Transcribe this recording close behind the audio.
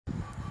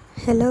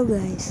Hello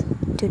guys,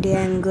 today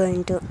I'm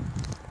going to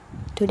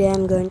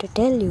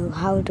tell you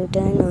how to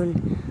turn on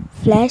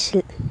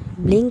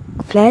blink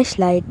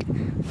flashlight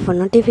for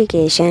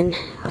notification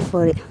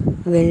for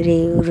when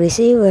you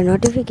receive a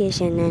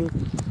notification and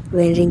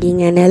when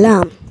ringing an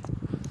alarm.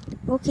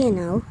 Okay,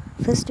 now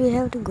first we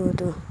have to go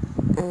to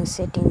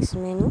settings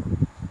menu,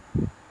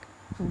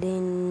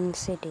 then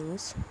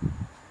settings,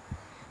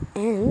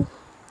 and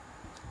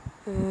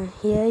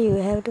here you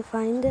have to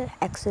find the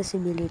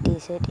accessibility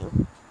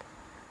setting.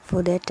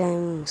 For that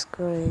I'm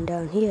scrolling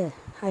down here.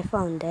 I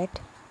found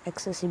that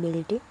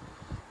accessibility.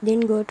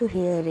 Then go to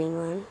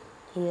hearing,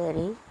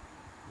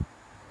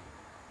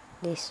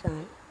 this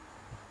one,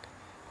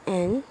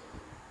 and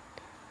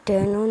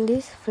turn on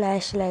this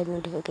flashlight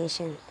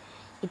notification.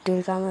 It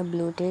will come a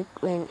blue tick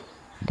when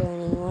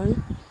turning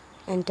on,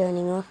 and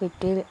turning off it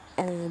will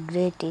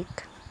gray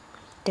tick.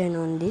 Turn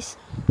on this,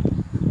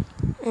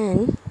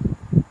 and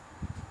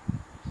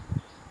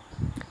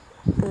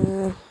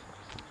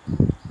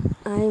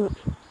I'm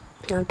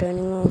now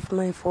turning off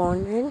my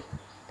phone and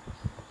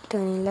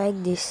turning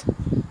like this.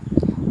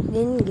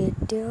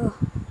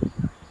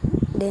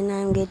 Then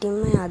I'm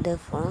getting my other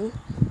phone,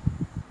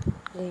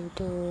 going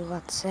to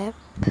WhatsApp,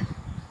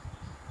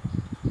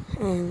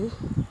 and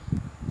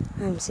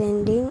I'm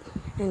sending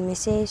a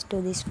message to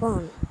this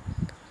phone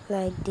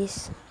like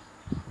this.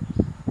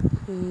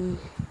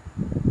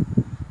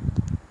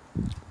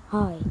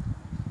 Hi.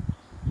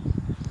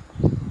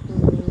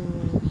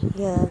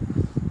 Here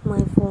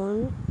my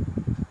phone,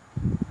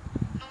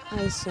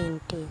 I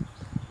sent it.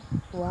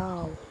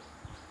 Wow.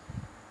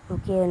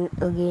 Okay, and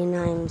again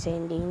I'm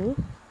sending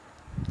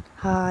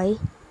hi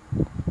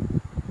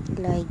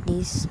like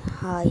this.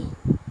 Hi.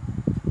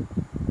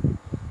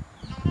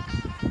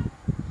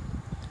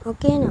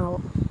 Okay,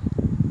 now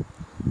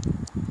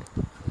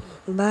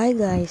bye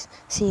guys,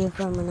 see you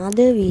from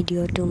another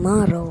video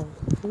tomorrow.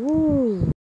 Woo.